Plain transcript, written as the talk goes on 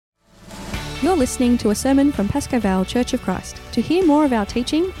You're listening to a sermon from Pasco Vale Church of Christ. To hear more of our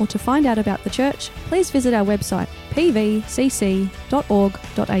teaching or to find out about the church, please visit our website pvcc.org.au.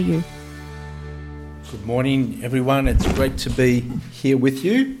 Good morning, everyone. It's great to be here with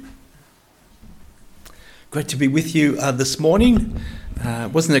you. Great to be with you this morning.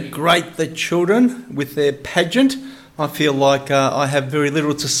 Wasn't it great, the children with their pageant? I feel like I have very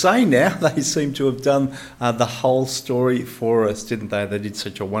little to say now. They seem to have done the whole story for us, didn't they? They did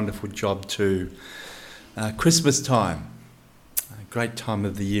such a wonderful job too. Christmas time. A great time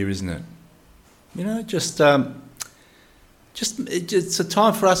of the year, isn't it? You know, it's a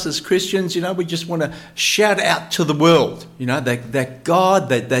time for us as Christians, you know, we just want to shout out to the world, you know, that God,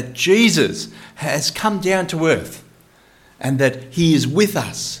 that Jesus has come down to earth and that he is with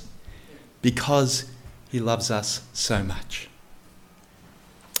us because he loves us so much.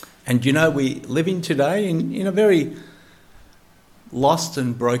 And you know, we living today in a very lost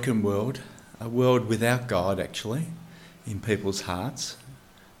and broken world, a world without God actually in people's hearts,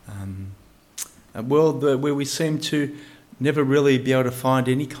 a world where we seem to never really be able to find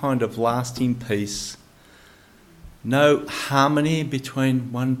any kind of lasting peace, no harmony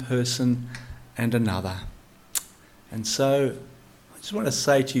between one person and another. And so I just want to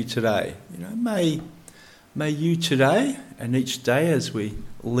say to you today, you know, may you today and each day as we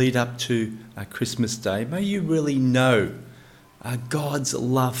lead up to Christmas Day, may you really know God's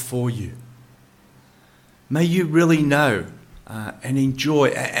love for you. May you really know and enjoy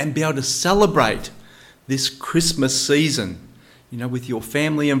and be able to celebrate this Christmas season, you know, with your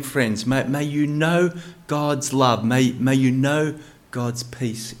family and friends. May you know God's love. May you know God's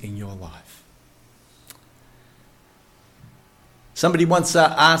peace in your life. Somebody once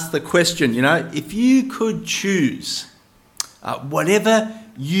asked the question, you know, if you could choose whatever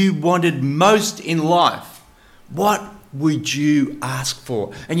you wanted most in life, what would you ask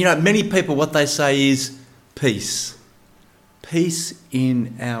for? And you know, many people, what they say is peace. Peace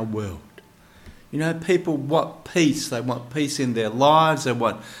in our world. You know, people want peace. They want peace in their lives. They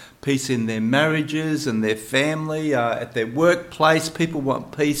want peace in their marriages and their family, at their workplace. People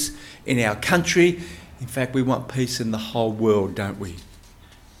want peace in our country. In fact, we want peace in the whole world, don't we?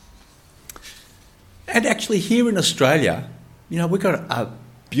 And actually here in Australia, you know, we've got a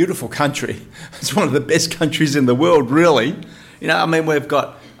beautiful country. It's one of the best countries in the world, really. You know, I mean, we've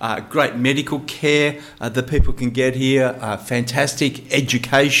got great medical care that people can get here, fantastic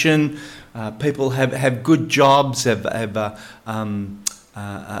education. People have good jobs, have safe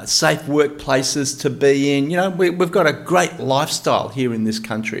workplaces to be in. You know, we've got a great lifestyle here in this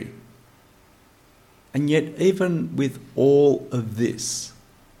country. And yet, even with all of this,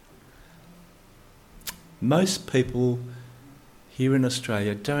 most people here in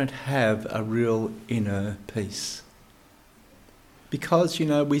Australia don't have a real inner peace. Because, you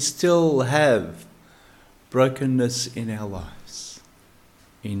know, we still have brokenness in our lives,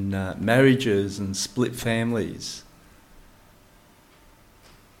 in marriages and split families,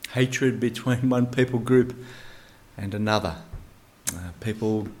 hatred between one people group and another.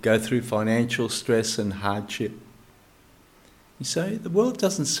 People go through financial stress and hardship. You see, the world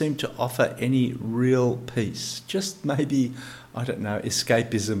doesn't seem to offer any real peace. Just maybe, I don't know,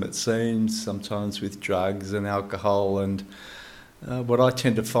 escapism it seems, sometimes with drugs and alcohol. And what I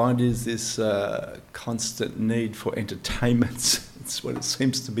tend to find is this constant need for entertainment. It's what it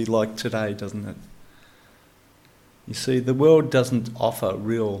seems to be like today, doesn't it? You see, the world doesn't offer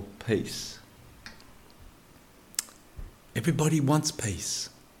real peace. Everybody wants peace,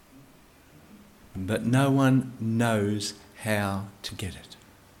 but no one knows how to get it.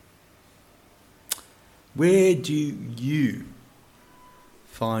 Where do you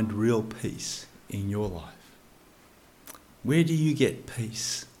find real peace in your life? Where do you get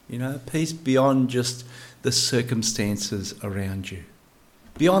peace? You know, peace beyond just the circumstances around you,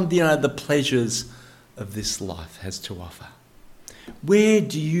 beyond, you know, the pleasures of this life has to offer. Where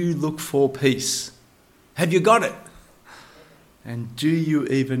do you look for peace? Have you got it? And do you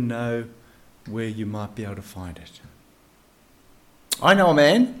even know where you might be able to find it? I know a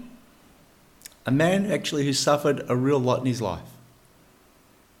man actually who suffered a real lot in his life.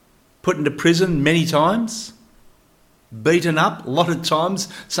 Put into prison many times, beaten up a lot of times,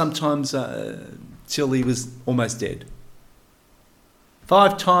 sometimes till he was almost dead.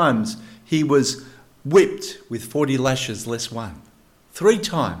 5 times he was whipped with 40 lashes less one. 3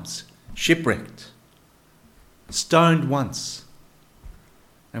 times shipwrecked, stoned once,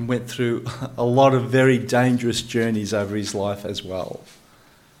 and went through a lot of very dangerous journeys over his life as well.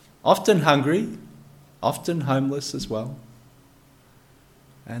 Often hungry, often homeless as well.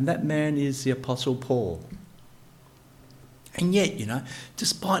 And that man is the Apostle Paul. And yet,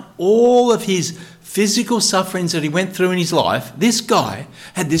 despite all of his physical sufferings that he went through in his life, this guy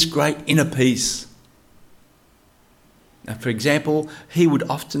had this great inner peace. Now, for example, he would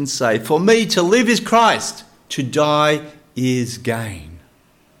often say, "For me to live is Christ, to die is gain."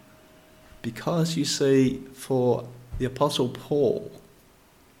 Because, you see, for the Apostle Paul,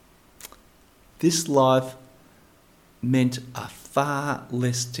 this life meant a far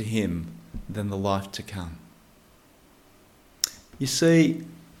less to him than the life to come. You see,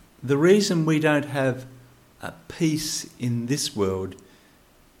 the reason we don't have a peace in this world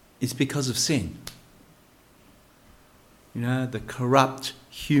is because of sin. The corrupt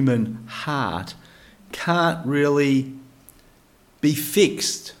human heart can't really be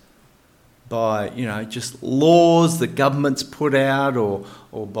fixed by, just laws that governments put out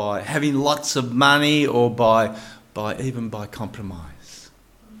or by having lots of money or even by compromise.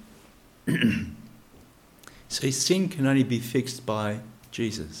 See, sin can only be fixed by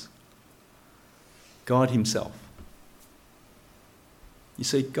Jesus, God himself. You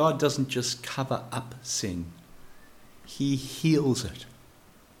see, God doesn't just cover up sin, he heals it.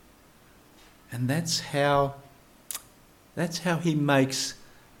 And that's how he makes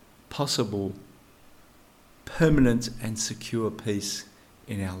possible permanent and secure peace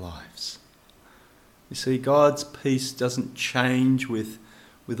in our lives. You see, God's peace doesn't change with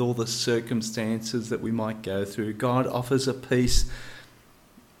all the circumstances that we might go through. God offers a peace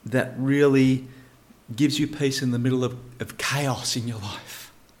that really gives you peace in the middle of chaos in your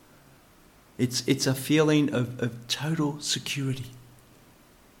life. It's a feeling of total security,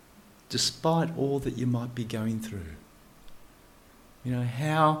 despite all that you might be going through.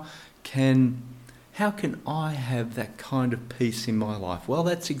 How can I have that kind of peace in my life? Well,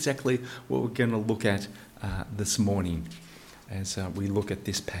 that's exactly what we're going to look at this morning as we look at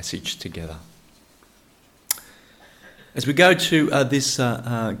this passage together. As we go to this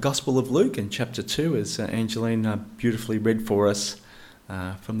Gospel of Luke in chapter 2, as Angeline beautifully read for us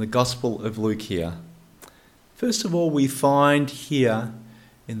from the Gospel of Luke here. First of all, we find here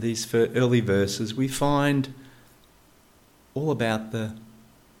in these early verses, we find all about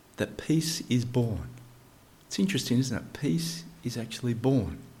that peace is born. It's interesting, isn't it? Peace is actually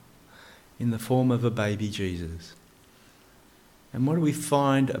born in the form of a baby Jesus. And what do we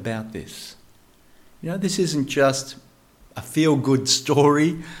find about this? This isn't just a feel-good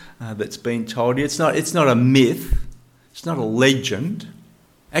story that's been told you. It's not a myth. It's not a legend.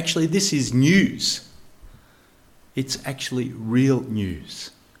 Actually, this is news. It's actually real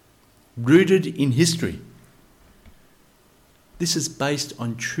news, rooted in history. This is based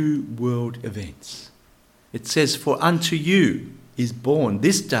on true world events. It says, "For unto you is born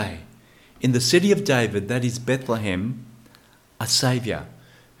this day in the city of David, that is Bethlehem, a Saviour,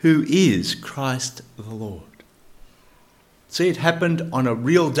 who is Christ the Lord." See, it happened on a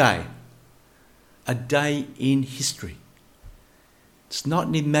real day, a day in history. It's not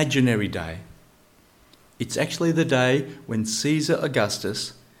an imaginary day. It's actually the day when Caesar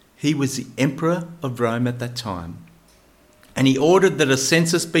Augustus, he was the emperor of Rome at that time, and he ordered that a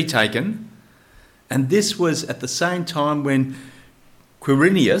census be taken, and this was at the same time when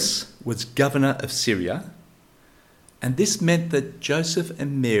Quirinius was governor of Syria, and this meant that Joseph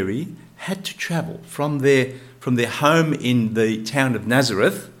and Mary had to travel from their home in the town of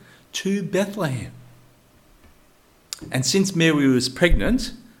Nazareth to Bethlehem. And since Mary was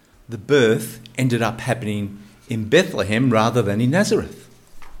pregnant, the birth ended up happening in Bethlehem rather than in Nazareth.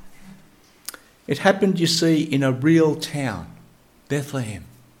 It happened, you see, in a real town, Bethlehem.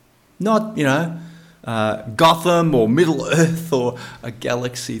 Not, Gotham or Middle Earth or a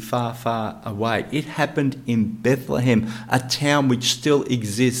galaxy far, far away. It happened in Bethlehem, a town which still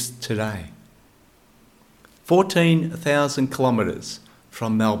exists today. 14,000 kilometres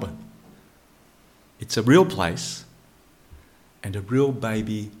from Melbourne. It's a real place, and a real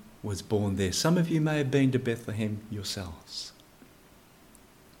baby was born there. Some of you may have been to Bethlehem yourselves.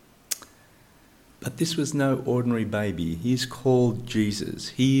 But this was no ordinary baby. He is called Jesus.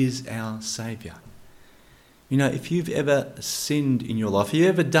 He is our Saviour. If you've ever sinned in your life, if you've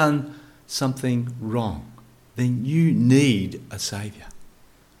ever done something wrong, then you need a Saviour.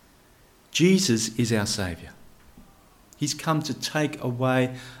 Jesus is our Saviour. He's come to take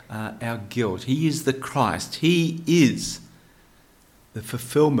away our guilt. He is the Christ. He is the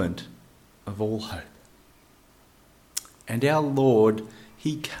fulfilment of all hope. And our Lord,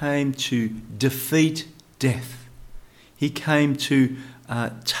 he came to defeat death. He came to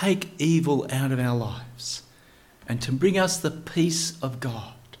take evil out of our lives and to bring us the peace of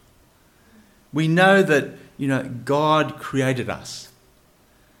God. We know that, God created us.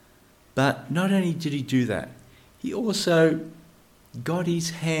 But not only did he do that, he also got his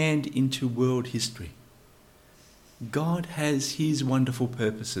hand into world history. God has his wonderful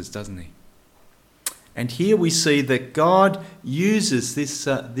purposes, doesn't he? And here we see that God uses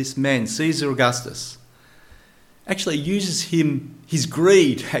this man, Caesar Augustus, actually uses his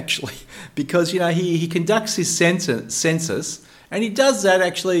greed, actually, because, he conducts his census, and he does that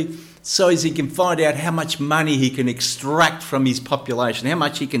actually so as he can find out how much money he can extract from his population, how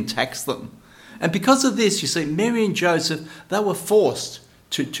much he can tax them. And because of this, you see, Mary and Joseph, they were forced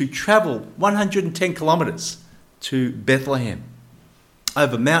to travel 110 kilometres to Bethlehem,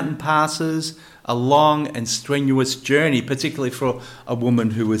 over mountain passes, a long and strenuous journey, particularly for a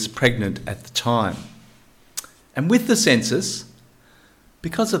woman who was pregnant at the time. And with the census,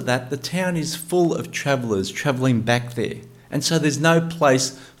 because of that, the town is full of travellers travelling back there. And so there's no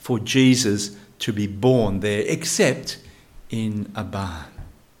place for Jesus to be born there except in a barn.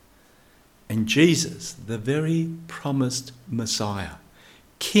 And Jesus, the very promised Messiah,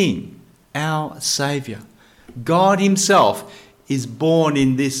 King, our Saviour, God himself, is born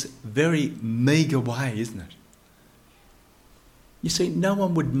in this very meagre way, isn't it? You see, no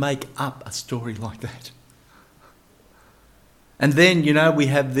one would make up a story like that. And then, we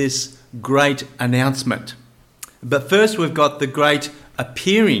have this great announcement. But first we've got the great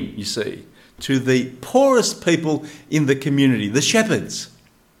appearing, you see, to the poorest people in the community, the shepherds.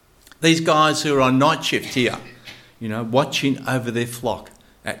 These guys who are on night shift here, watching over their flock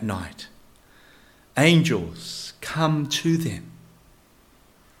at night. Angels come to them,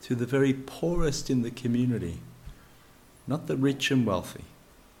 to the very poorest in the community, not the rich and wealthy.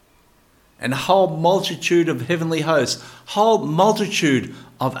 And a whole multitude of heavenly hosts, whole multitude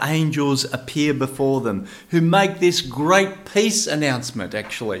of angels appear before them, who make this great peace announcement,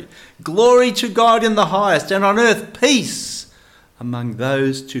 actually. Glory to God in the highest, and on earth peace among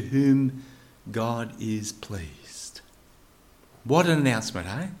those to whom God is pleased. What an announcement,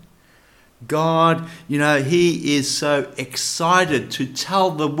 eh? God, he is so excited to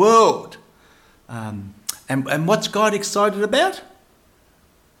tell the world. And what's God excited about?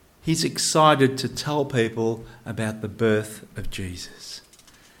 He's excited to tell people about the birth of Jesus.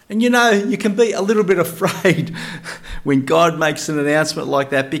 And you can be a little bit afraid when God makes an announcement like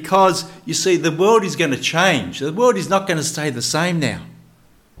that, because, you see, the world is going to change. The world is not going to stay the same now.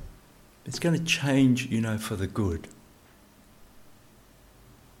 It's going to change, for the good.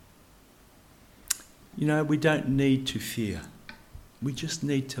 We don't need to fear. We just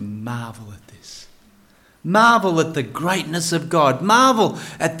need to marvel at this. Marvel at the greatness of God. Marvel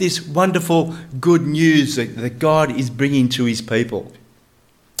at this wonderful good news that God is bringing to his people.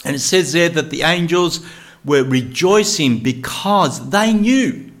 And it says there that the angels were rejoicing because they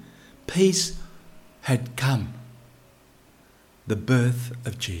knew peace had come. The birth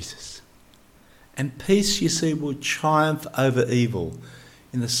of Jesus. And peace, you see, will triumph over evil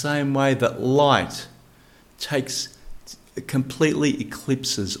in the same way that light completely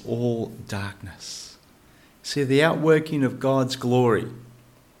eclipses all darkness. See, the outworking of God's glory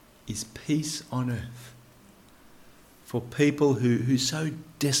is peace on earth for people who so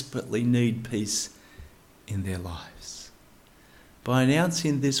desperately need peace in their lives. By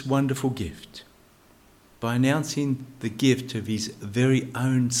announcing this wonderful gift, by announcing the gift of his very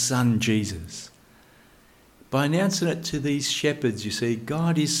own Son, Jesus, by announcing it to these shepherds, you see,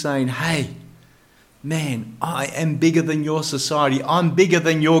 God is saying, hey, man, I am bigger than your society. I'm bigger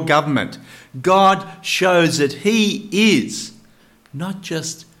than your government. God shows that he is not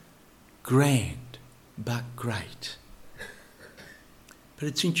just grand, but great. But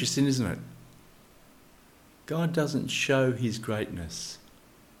it's interesting, isn't it? God doesn't show his greatness.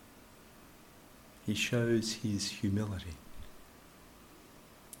 He shows his humility.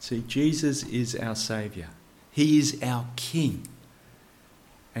 See, Jesus is our Saviour. He is our King.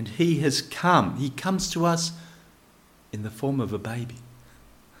 And he has come. He comes to us in the form of a baby.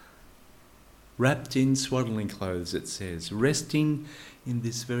 Wrapped in swaddling clothes, it says, resting in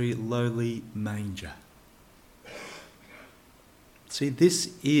this very lowly manger. See,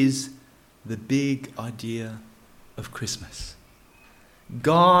 this is the big idea of Christmas.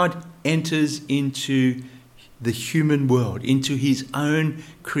 God enters into the human world, into his own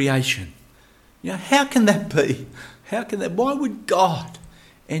creation. How can that be? Why would God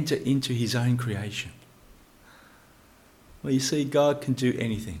enter into his own creation? Well, you see, God can do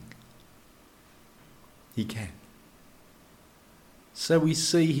anything. He can. So we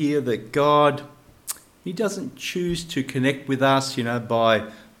see here that God, he doesn't choose to connect with us,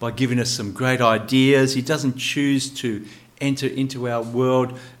 by giving us some great ideas. He doesn't choose to enter into our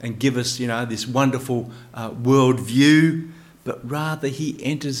world and give us, this wonderful world view, but rather he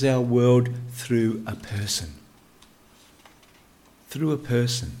enters our world through a person, through a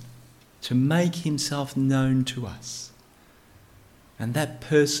person to make himself known to us. And that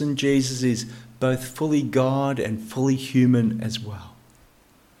person, Jesus, is both fully God and fully human as well.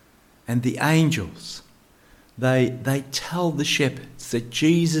 And the angels, they tell the shepherds that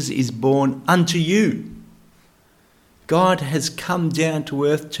Jesus is born unto you. God has come down to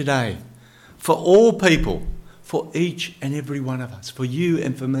earth today for all people, for each and every one of us, for you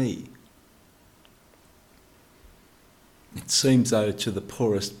and for me. It seems, though, to the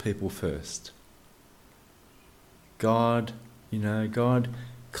poorest people first. God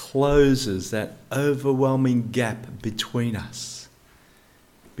closes that overwhelming gap between us,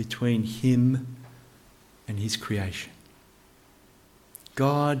 between him and his creation.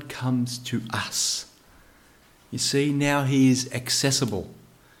 God comes to us. You see, now he is accessible.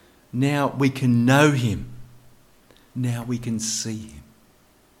 Now we can know him. Now we can see him.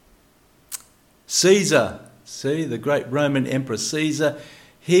 Caesar, see, the great Roman emperor Caesar,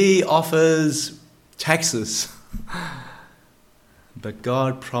 he offers taxes. But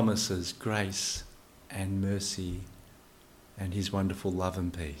God promises grace and mercy and his wonderful love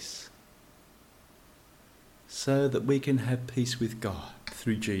and peace, so that we can have peace with God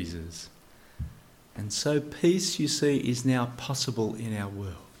through Jesus. And so peace, you see, is now possible in our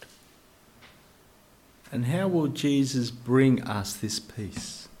world. And how will Jesus bring us this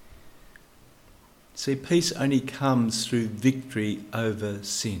peace? See, peace only comes through victory over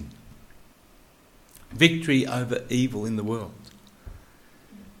sin, victory over evil in the world.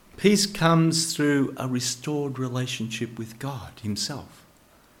 Peace comes through a restored relationship with God himself.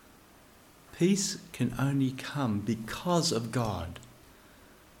 Peace can only come because of God.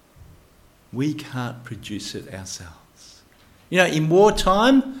 We can't produce it ourselves. In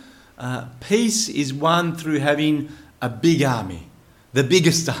wartime, peace is won through having a big army, the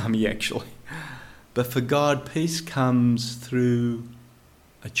biggest army actually. But for God, peace comes through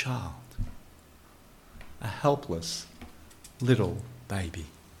a child, a helpless little baby.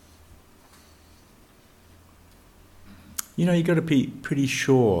 You've got to be pretty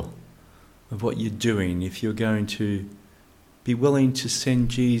sure of what you're doing if you're going to be willing to send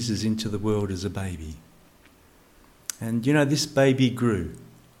Jesus into the world as a baby. And this baby grew.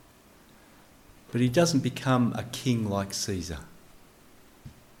 But he doesn't become a king like Caesar.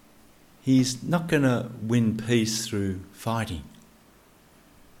 He's not going to win peace through fighting.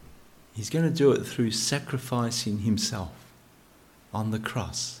 He's going to do it through sacrificing himself on the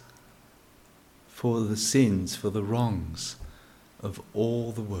cross for the sins, for the wrongs of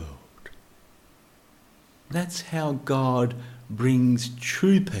all the world. That's how God brings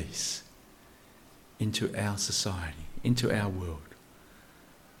true peace into our society, into our world.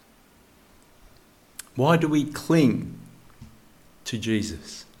 Why do we cling to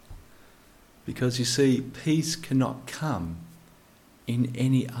Jesus? Because you see, peace cannot come in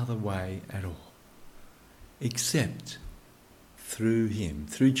any other way at all, except through him,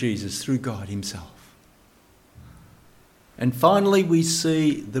 through Jesus, through God himself. And finally, we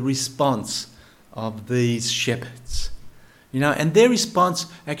see the response of these shepherds. And their response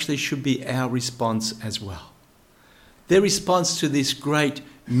actually should be our response as well. Their response to this great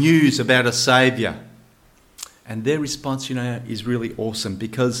news about a Saviour. And their response, is really awesome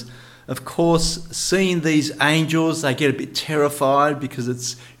because, of course, seeing these angels, they get a bit terrified because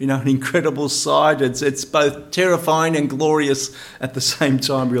it's, an incredible sight. It's both terrifying and glorious at the same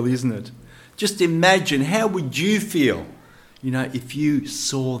time, really, isn't it? Just imagine, how would you feel, if you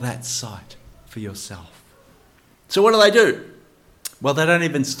saw that sight for yourself? So what do? Well, they don't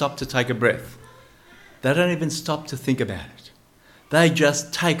even stop to take a breath. They don't even stop to think about it. They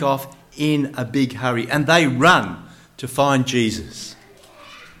just take off in a big hurry and they run to find Jesus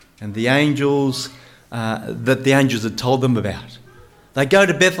and the angels that the angels had told them about. They go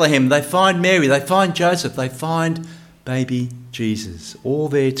to Bethlehem, they find Mary, they find Joseph, they find baby Jesus, all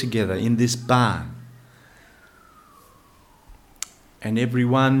there together in this barn. And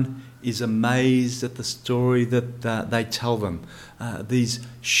everyone is amazed at the story that they tell them. These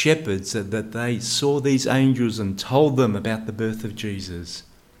shepherds, that they saw these angels and told them about the birth of Jesus.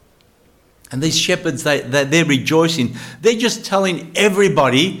 And these shepherds, they're rejoicing. They're just telling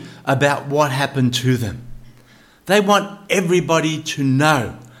everybody about what happened to them. They want everybody to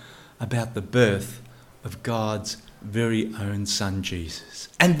know about the birth of God's very own Son, Jesus.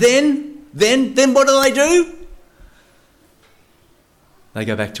 And then what do? They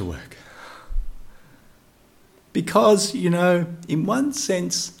go back to work. Because, in one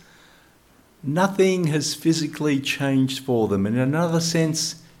sense, nothing has physically changed for them. And in another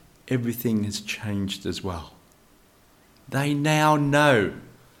sense, everything has changed as well. They now know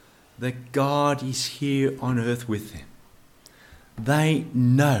that God is here on earth with them. They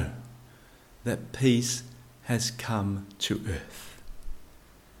know that peace has come to earth.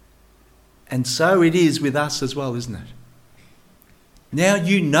 And so it is with us as well, isn't it? Now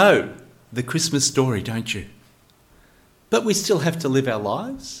you know the Christmas story, don't you? But we still have to live our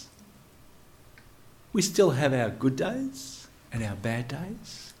lives. We still have our good days and our bad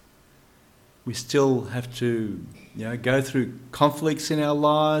days. We still have to, go through conflicts in our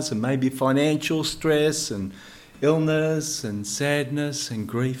lives and maybe financial stress and illness and sadness and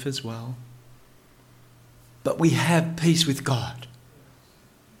grief as well. But we have peace with God.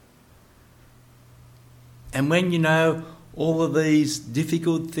 And when, all of these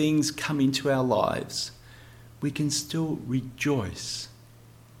difficult things come into our lives, we can still rejoice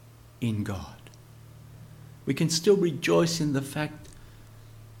in God. We can still rejoice in the fact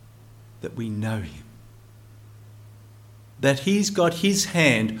that we know Him. That He's got His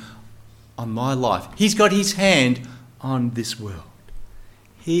hand on my life. He's got His hand on this world.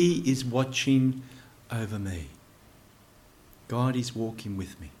 He is watching over me. God is walking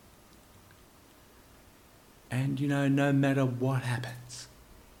with me. And no matter what happens,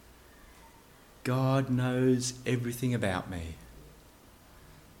 God knows everything about me.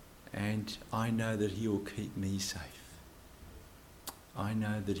 And I know that He will keep me safe. I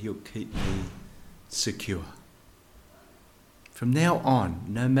know that He'll keep me secure. From now on,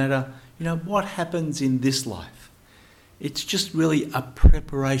 no matter, what happens in this life, it's just really a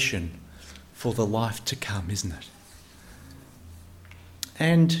preparation for the life to come, isn't it?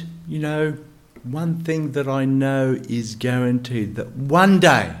 And, one thing that I know is guaranteed, that one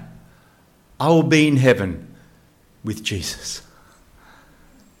day I will be in heaven with Jesus.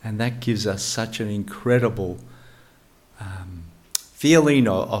 And that gives us such an incredible feeling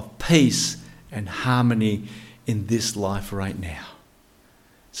of peace and harmony in this life right now.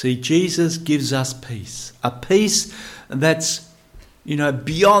 See, Jesus gives us peace, a peace that's,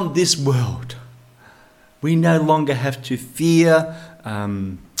 beyond this world. We no longer have to fear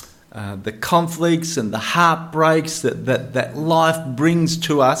the conflicts and the heartbreaks that life brings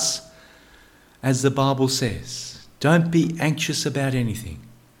to us. As the Bible says, don't be anxious about anything,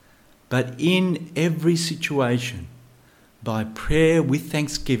 but in every situation, by prayer with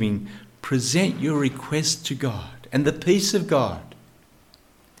thanksgiving, present your request to God, and the peace of God,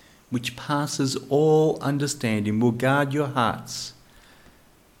 which passes all understanding, will guard your hearts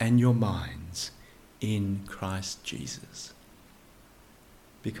and your minds in Christ Jesus.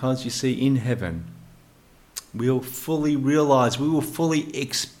 Because you see, in heaven, we'll fully realize, we will fully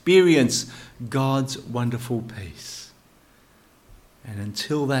experience God's wonderful peace. And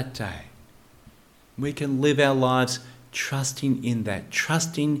until that day, we can live our lives trusting in that,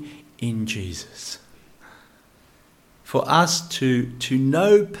 trusting in Jesus. For us to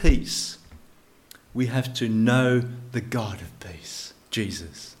know peace, we have to know the God of peace,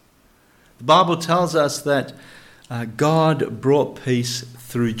 Jesus. The Bible tells us that God brought peace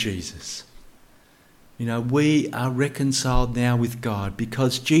through Jesus. We are reconciled now with God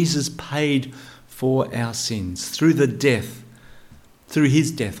because Jesus paid for our sins through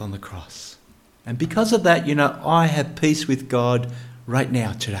His death on the cross. And because of that, I have peace with God right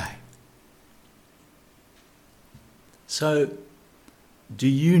now, today. So, do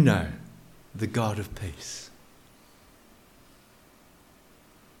you know the God of peace?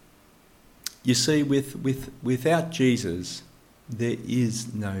 You see, without Jesus, there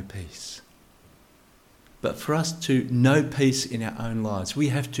is no peace. But for us to know peace in our own lives, we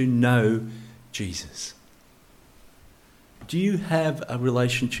have to know Jesus. Do you have a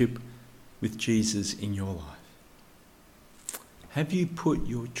relationship with Jesus in your life? Have you put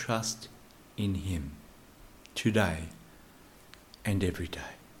your trust in Him today and every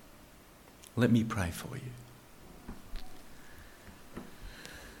day? Let me pray for you.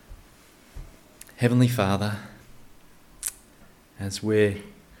 Heavenly Father, as we're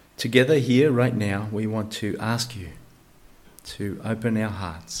together here right now, we want to ask you to open our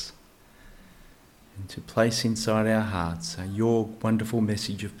hearts and to place inside our hearts your wonderful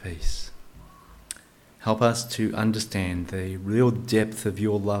message of peace. Help us to understand the real depth of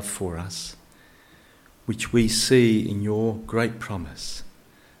your love for us, which we see in your great promise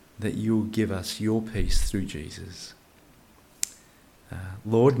that you'll give us your peace through Jesus.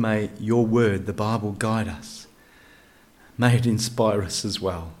 Lord, may your word, the Bible, guide us. May it inspire us as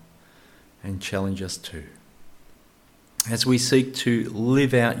well and challenge us too, as we seek to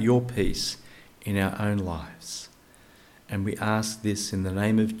live out your peace in our own lives. And we ask this in the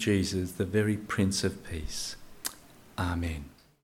name of Jesus, the very Prince of Peace. Amen.